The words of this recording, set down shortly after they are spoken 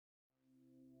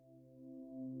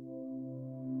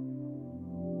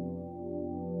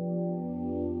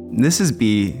This is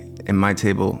B, and my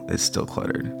table is still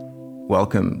cluttered.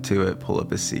 Welcome to it. Pull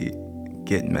up a seat.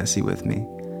 Get messy with me.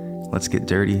 Let's get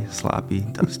dirty, sloppy,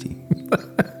 dusty.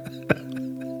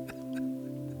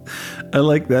 I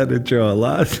like that intro a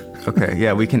lot. Okay,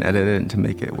 yeah, we can edit it to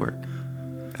make it work.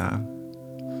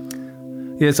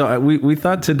 So we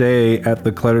thought today at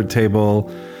the Cluttered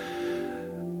table,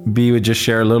 B would just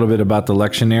share a little bit about the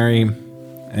lectionary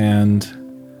and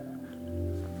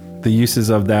the uses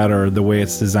of that, or the way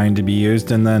it's designed to be used,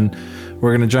 and then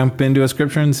we're going to jump into a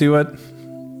scripture and see what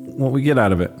we get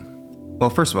out of it.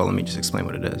 Well, first of all, let me just explain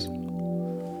what it is.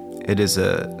 It is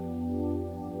a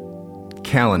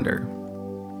calendar,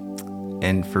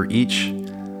 and for each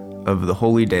of the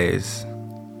holy days,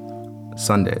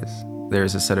 Sundays,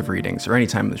 there's a set of readings, or any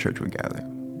time the church would gather,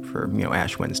 for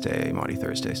Ash Wednesday, Maundy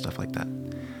Thursday, stuff like that.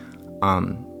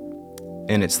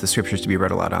 And it's the scriptures to be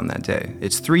read aloud on that day.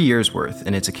 It's 3 years worth,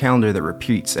 and it's a calendar that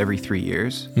repeats every 3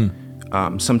 years,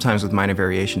 sometimes with minor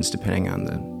variations depending on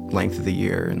the length of the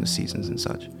year and the seasons and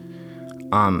such.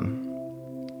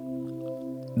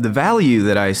 The value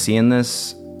that I see in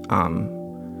this,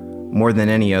 more than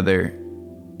any other,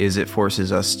 is it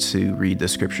forces us to read the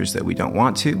scriptures that we don't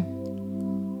want to.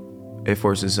 It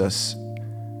forces us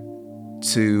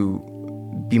to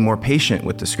be more patient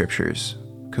with the scriptures,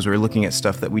 because we're looking at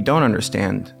stuff that we don't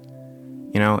understand.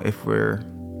 If we're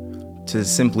to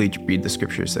simply read the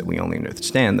scriptures that we only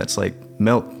understand, that's like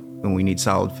milk when we need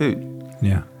solid food.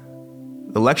 Yeah.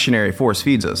 The lectionary force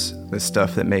feeds us this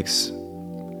stuff that makes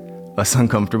us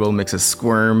uncomfortable, makes us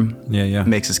squirm,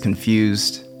 makes us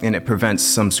confused, and it prevents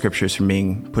some scriptures from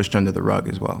being pushed under the rug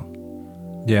as well.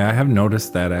 Yeah, I have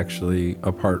noticed that actually,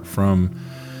 apart from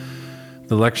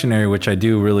the lectionary, which I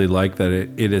do really like, that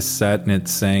it is set and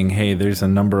it's saying, hey, there's a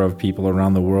number of people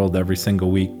around the world every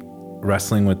single week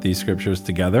wrestling with these scriptures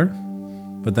together.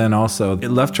 But then also, it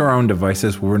left to our own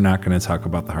devices, we're not going to talk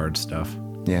about the hard stuff.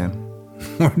 Yeah.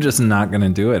 We're just not going to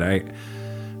do it.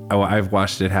 I've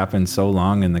watched it happen so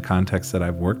long in the context that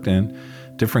I've worked in,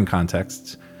 different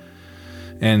contexts.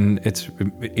 And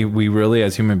we really,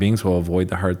 as human beings, will avoid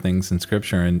the hard things in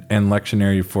scripture, and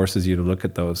lectionary forces you to look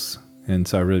at those. And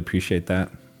so I really appreciate that.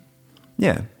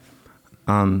 Yeah.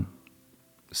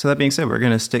 So that being said, we're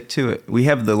going to stick to it. We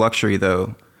have the luxury,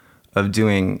 though, of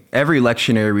doing every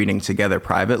lectionary reading together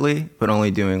privately, but only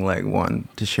doing like one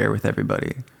to share with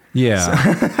everybody.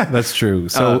 Yeah, that's true.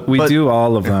 So we do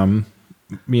all of them,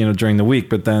 during the week,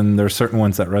 but then there's certain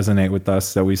ones that resonate with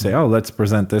us that we say, oh, let's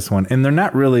present this one. And they're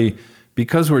not really,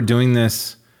 because we're doing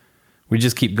this, we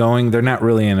just keep going. They're not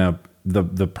really in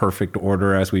the perfect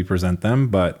order as we present them,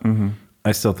 but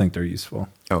I still think they're useful.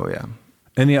 Oh, yeah.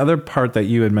 And the other part that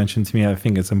you had mentioned to me, I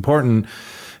think it's important,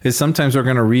 is sometimes we're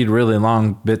going to read really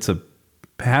long bits of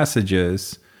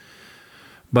passages,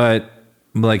 but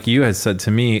like you had said to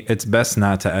me, it's best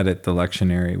not to edit the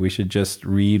lectionary. We should just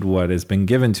read what has been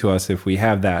given to us if we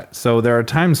have that. So there are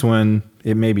times when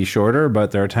it may be shorter,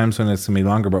 but there are times when it's going to be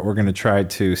longer, but we're going to try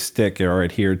to stick or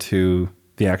adhere to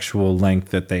the actual length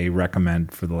that they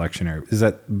recommend for the lectionary. Is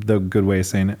that the good way of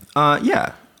saying it?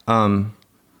 Yeah.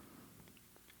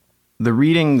 The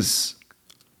readings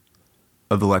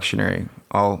of the lectionary,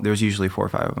 there's usually 4 or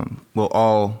 5 of them, will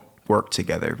all work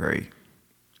together very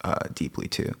deeply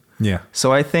too. Yeah.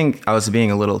 So I think I was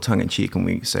being a little tongue-in-cheek when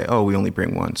we say, we only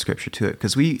bring one scripture to it,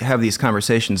 because we have these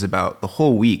conversations about the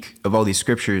whole week of all these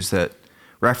scriptures that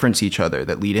reference each other,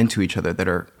 that lead into each other, that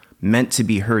are meant to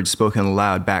be heard spoken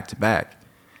aloud back to back.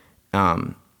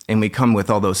 And we come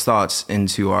with all those thoughts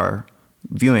into our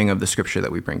viewing of the scripture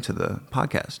that we bring to the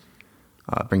podcast,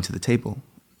 bring to the table,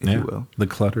 if you will. The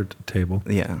cluttered table.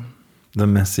 Yeah. The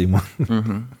messy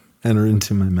one. Enter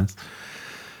into my mess.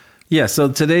 Yeah,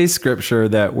 so today's scripture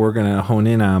that we're going to hone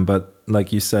in on, but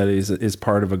like you said, is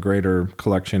part of a greater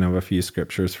collection of a few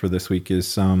scriptures for this week,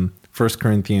 is 1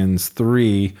 Corinthians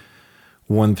 3,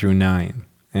 1 through 9.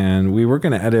 And we were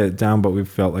going to edit it down, but we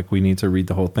felt like we need to read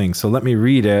the whole thing. So let me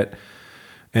read it,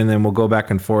 and then we'll go back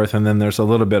and forth. And then there's a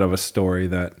little bit of a story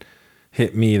that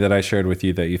hit me that I shared with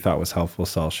you that you thought was helpful,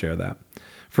 so I'll share that.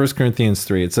 1 Corinthians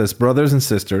 3, it says, "Brothers and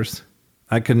sisters,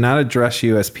 I could not address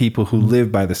you as people who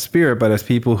live by the Spirit, but as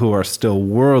people who are still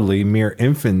worldly, mere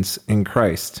infants in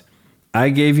Christ. I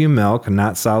gave you milk,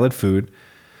 not solid food,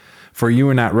 for you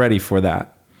were not ready for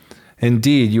that.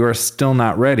 Indeed, you are still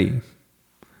not ready.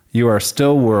 You are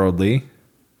still worldly,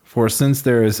 for since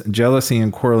there is jealousy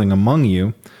and quarreling among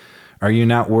you, are you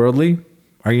not worldly?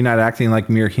 Are you not acting like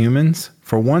mere humans?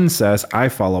 For one says, I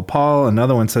follow Paul.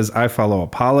 Another one says, I follow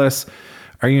Apollos.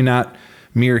 Are you not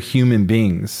mere human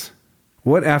beings?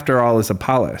 What, after all, is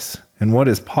Apollos? And what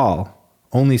is Paul?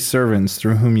 Only servants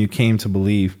through whom you came to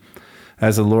believe,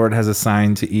 as the Lord has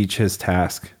assigned to each his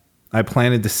task. I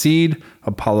planted the seed,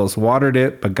 Apollos watered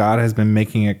it, but God has been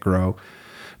making it grow.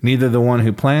 Neither the one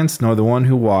who plants nor the one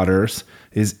who waters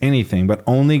is anything, but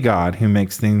only God who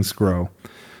makes things grow.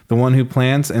 The one who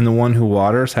plants and the one who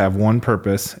waters have one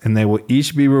purpose, and they will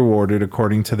each be rewarded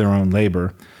according to their own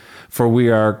labor. For we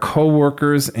are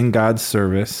co-workers in God's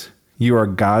service. You are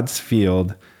God's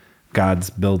field, God's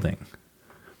building.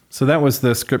 So that was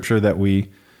the scripture that we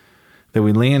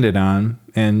landed on.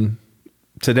 And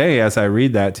today, as I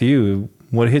read that to you,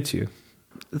 what hits you?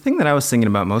 The thing that I was thinking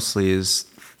about mostly is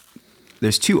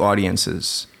there's two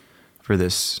audiences for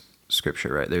this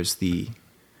scripture, right? There's the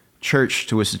church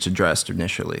to which it's addressed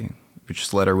initially, which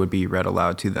this letter would be read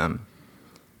aloud to them.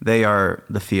 They are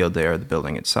the field, they are the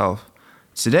building itself.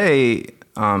 Today,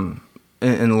 and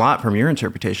a lot from your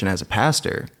interpretation as a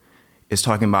pastor, is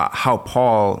talking about how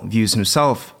Paul views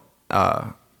himself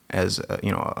as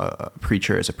a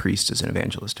preacher, as a priest, as an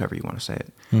evangelist, however you want to say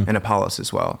it, and Apollos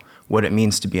as well. What it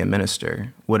means to be a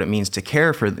minister, what it means to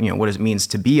care for, what it means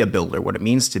to be a builder, what it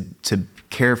means to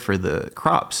care for the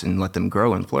crops and let them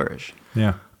grow and flourish.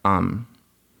 Yeah.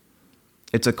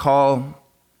 It's a call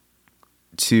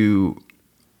to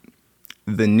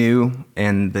the new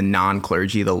and the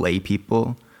non-clergy, the lay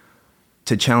people,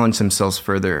 to challenge themselves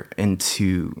further and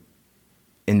to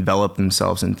envelop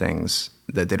themselves in things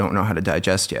that they don't know how to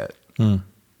digest yet.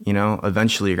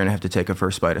 Eventually you're going to have to take a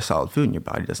first bite of solid food and your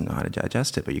body doesn't know how to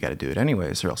digest it, but you got to do it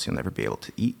anyways or else you'll never be able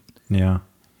to eat. Yeah.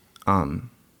 You'll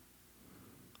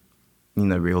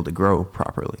never be able to grow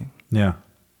properly. Yeah.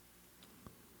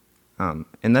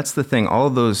 And that's the thing. All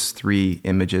of those three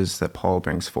images that Paul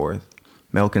brings forth,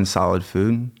 milk and solid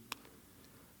food,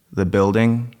 the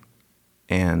building,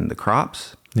 and the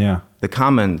crops. Yeah. The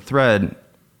common thread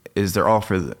is they're all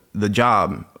for the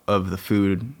job of the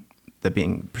food that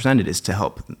being presented is to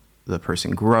help the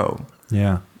person grow.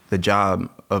 Yeah. The job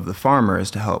of the farmer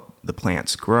is to help the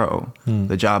plants grow.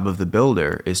 The job of the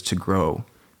builder is to grow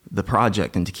the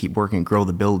project and to keep working, grow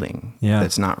the building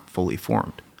that's not fully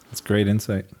formed. That's great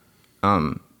insight.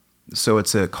 So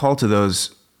it's a call to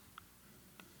those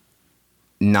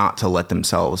not to let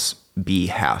themselves be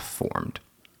half formed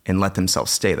and let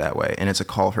themselves stay that way. And it's a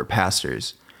call for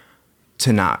pastors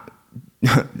to not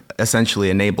essentially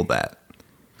enable that,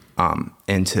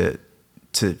 and to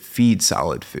feed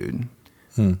solid food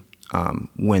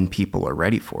when people are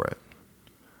ready for it.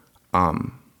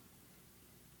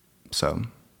 So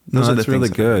those are the that's things really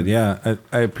good. Yeah,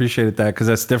 I appreciated that because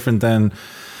that's different than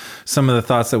some of the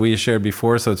thoughts that we shared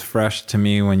before. So it's fresh to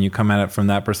me when you come at it from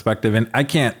that perspective. And I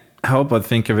can't help but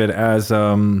think of it as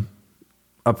a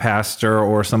pastor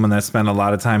or someone that spent a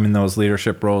lot of time in those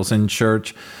leadership roles in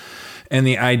church. And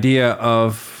the idea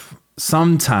of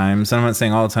sometimes, I'm not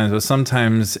saying all the times, but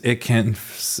sometimes you can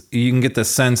get the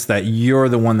sense that you're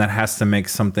the one that has to make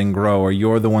something grow or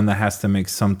you're the one that has to make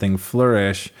something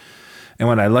flourish. And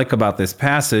what I like about this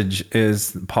passage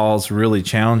is Paul's really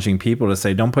challenging people to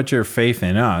say, don't put your faith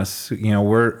in us.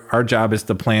 Our job is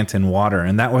to plant and water.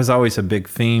 And that was always a big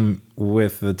theme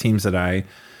with the teams that I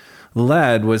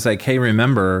led was like, hey,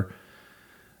 remember,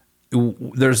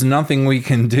 there's nothing we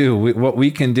can do. What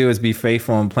we can do is be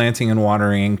faithful in planting and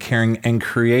watering and caring and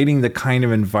creating the kind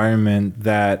of environment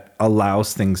that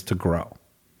allows things to grow.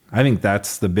 I think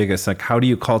that's the biggest, like, how do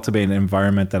you cultivate an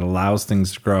environment that allows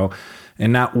things to grow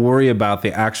and not worry about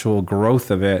the actual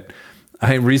growth of it?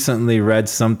 I recently read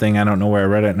something, I don't know where I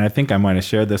read it, and I think I might have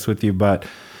shared this with you, but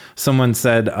someone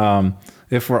said,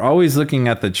 if we're always looking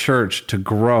at the church to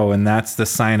grow and that's the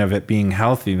sign of it being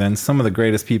healthy, then some of the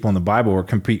greatest people in the Bible were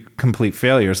complete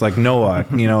failures, like Noah.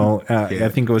 I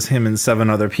think it was him and 7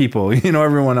 other people.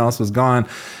 Everyone else was gone.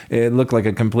 It looked like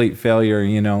a complete failure.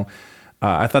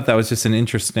 I thought that was just an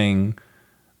interesting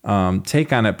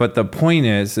take on it. But the point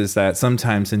is that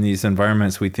sometimes in these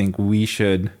environments we think we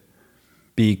should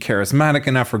be charismatic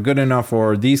enough or good enough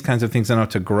or these kinds of things enough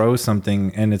to grow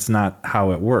something, and it's not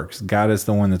how it works. God is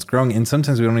the one that's growing, and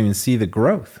sometimes we don't even see the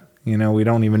growth. We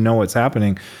don't even know what's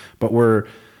happening, but we're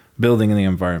building in the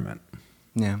environment.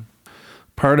 Yeah.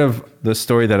 Part of the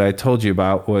story that I told you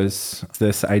about was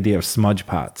this idea of smudge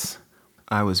pots.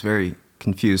 I was very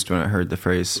confused when I heard the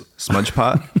phrase smudge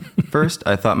pot. First,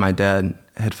 I thought my dad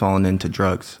had fallen into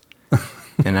drugs.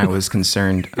 And I was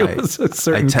concerned. I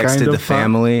texted the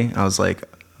family. I was like,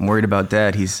 I'm worried about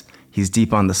Dad. He's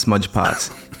deep on the smudge pots.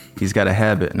 He's got a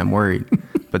habit, and I'm worried.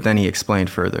 But then he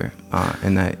explained further,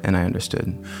 and I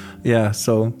understood. Yeah,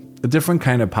 so a different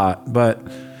kind of pot. But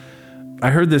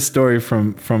I heard this story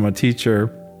from a teacher,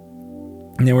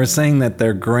 and they were saying that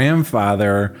their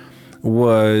grandfather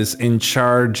was in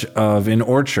charge of an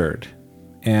orchard,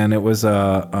 and it was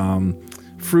a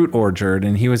fruit orchard,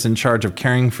 and he was in charge of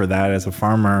caring for that as a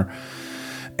farmer.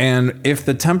 And if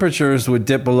the temperatures would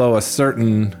dip below a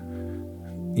certain,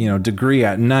 degree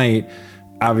at night,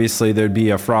 obviously there'd be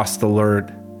a frost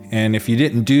alert. And if you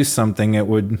didn't do something, it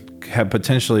would have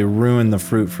potentially ruined the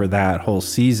fruit for that whole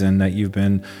season that you've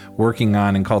been working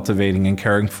on and cultivating and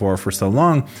caring for so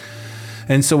long.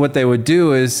 And so what they would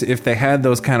do is, if they had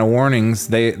those kind of warnings,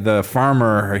 the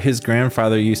farmer or his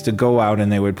grandfather used to go out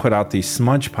and they would put out these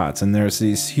smudge pots. And there's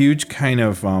these huge kind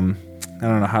of, I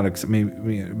don't know how to,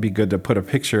 maybe it'd be good to put a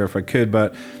picture if I could,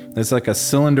 but it's like a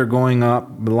cylinder going up,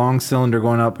 a long cylinder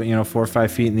going up, 4 or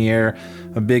 5 feet in the air,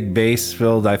 a big base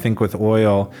filled, I think, with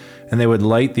oil. And they would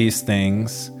light these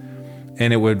things,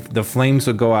 and the flames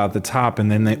would go out the top,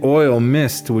 and then the oil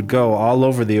mist would go all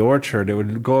over the orchard. It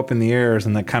would go up in the air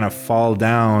and then kind of fall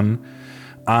down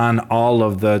on all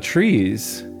of the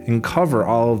trees and cover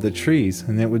all of the trees.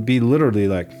 And it would be literally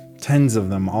like tens of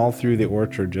them all through the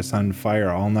orchard, just on fire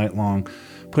all night long,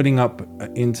 putting up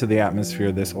into the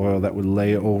atmosphere this oil that would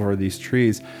lay over these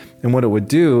trees. And what it would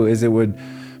do is it would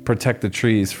protect the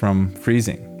trees from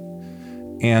freezing.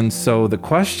 And so the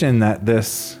question that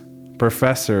this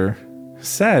professor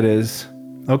said is,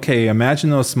 okay, imagine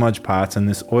those smudge pots and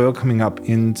this oil coming up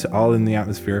all in the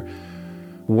atmosphere.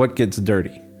 What gets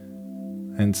dirty?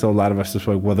 And so a lot of us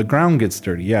are like, well, the ground gets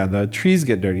dirty. Yeah, the trees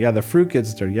get dirty. Yeah, the fruit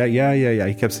gets dirty. Yeah.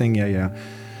 He kept saying, yeah.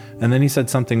 And then he said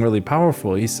something really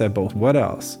powerful. He said, but what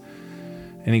else?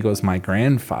 And he goes, my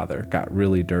grandfather got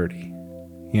really dirty.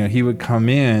 He would come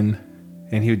in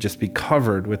and he would just be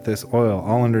covered with this oil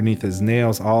all underneath his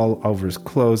nails, all over his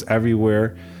clothes,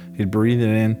 everywhere. He'd breathe it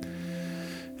in.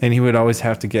 And he would always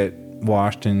have to get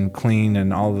washed and cleaned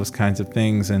and all those kinds of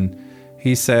things. And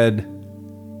he said,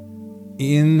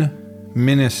 in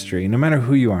ministry, no matter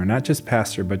who you are, not just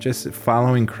pastor, but just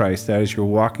following Christ, as you're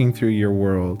walking through your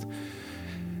world,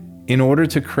 in order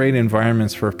to create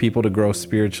environments for people to grow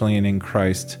spiritually and in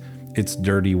Christ, it's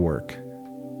dirty work.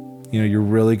 You're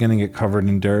really going to get covered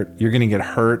in dirt. You're going to get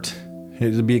hurt.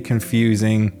 It'll be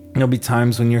confusing. There'll be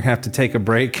times when you have to take a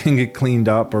break and get cleaned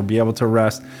up or be able to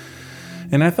rest.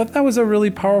 And I thought that was a really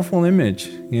powerful image.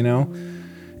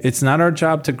 It's not our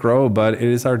job to grow, but it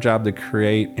is our job to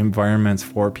create environments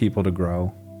for people to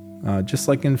grow, just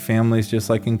like in families, just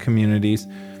like in communities.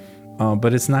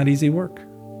 But it's not easy work.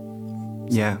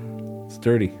 Yeah. It's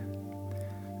dirty.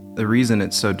 The reason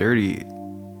it's so dirty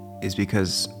is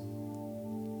because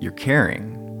you're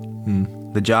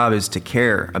caring. The job is to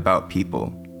care about people.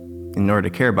 In order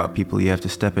to care about people, you have to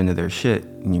step into their shit,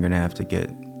 and you're going to have to get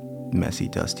messy,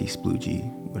 dusty,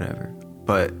 sploogey, whatever.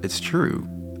 But it's true.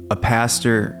 A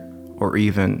pastor, or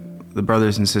even the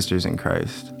brothers and sisters in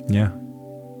Christ. Yeah.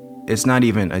 It's not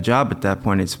even a job at that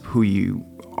point. It's who you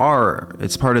are.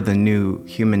 It's part of the new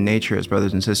human nature as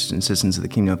brothers and sisters and citizens of the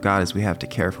kingdom of God, is we have to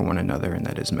care for one another, and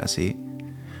that is messy.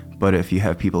 But if you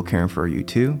have people caring for you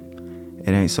too,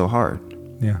 it ain't so hard.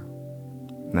 Yeah.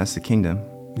 And that's the kingdom.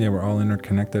 Yeah, we're all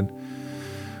interconnected.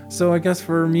 So I guess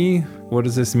for me, what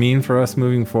does this mean for us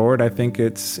moving forward? I think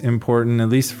it's important, at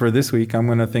least for this week, I'm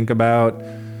going to think about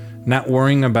not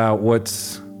worrying about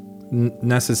what's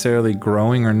necessarily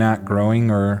growing or not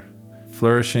growing or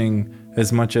flourishing,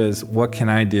 as much as what can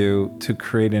I do to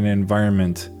create an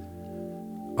environment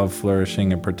of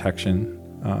flourishing and protection,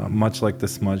 much like the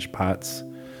smudge pots.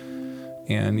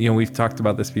 And, we've talked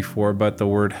about this before, but the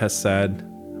word hesed,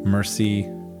 mercy,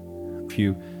 if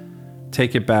you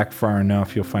take it back far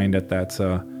enough, you'll find that that's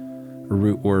a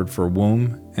root word for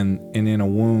womb. And in a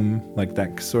womb, like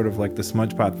that, sort of like the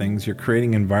smudge pot things, you're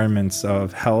creating environments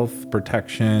of health,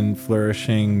 protection,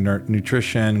 flourishing,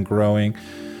 nutrition, growing.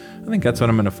 I think that's what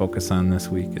I'm going to focus on this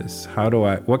week, is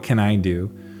what can I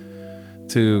do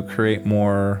to create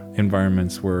more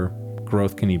environments where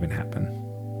growth can even happen?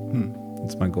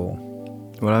 That's my goal.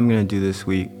 What I'm going to do this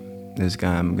week is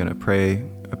I'm going to pray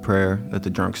a prayer that the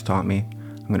drunks taught me.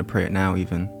 I'm going to pray it now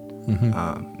even,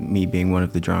 me being one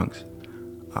of the drunks.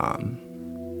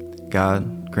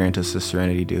 God, grant us the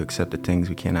serenity to accept the things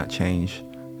we cannot change,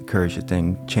 the courage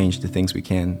to change the things we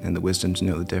can, and the wisdom to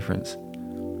know the difference.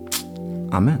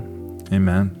 Amen.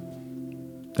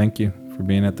 Amen. Thank you for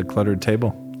being at the Cluttered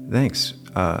table. Thanks.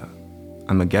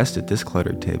 I'm a guest at this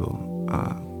Cluttered table.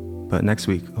 But next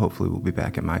week, hopefully, we'll be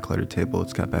back at my Cluttered table.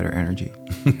 It's got better energy.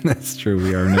 That's true.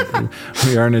 We are in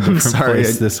a different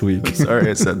place this week. I'm sorry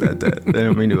I said that. I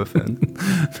didn't mean to offend.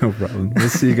 No problem. We'll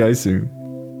see you guys soon.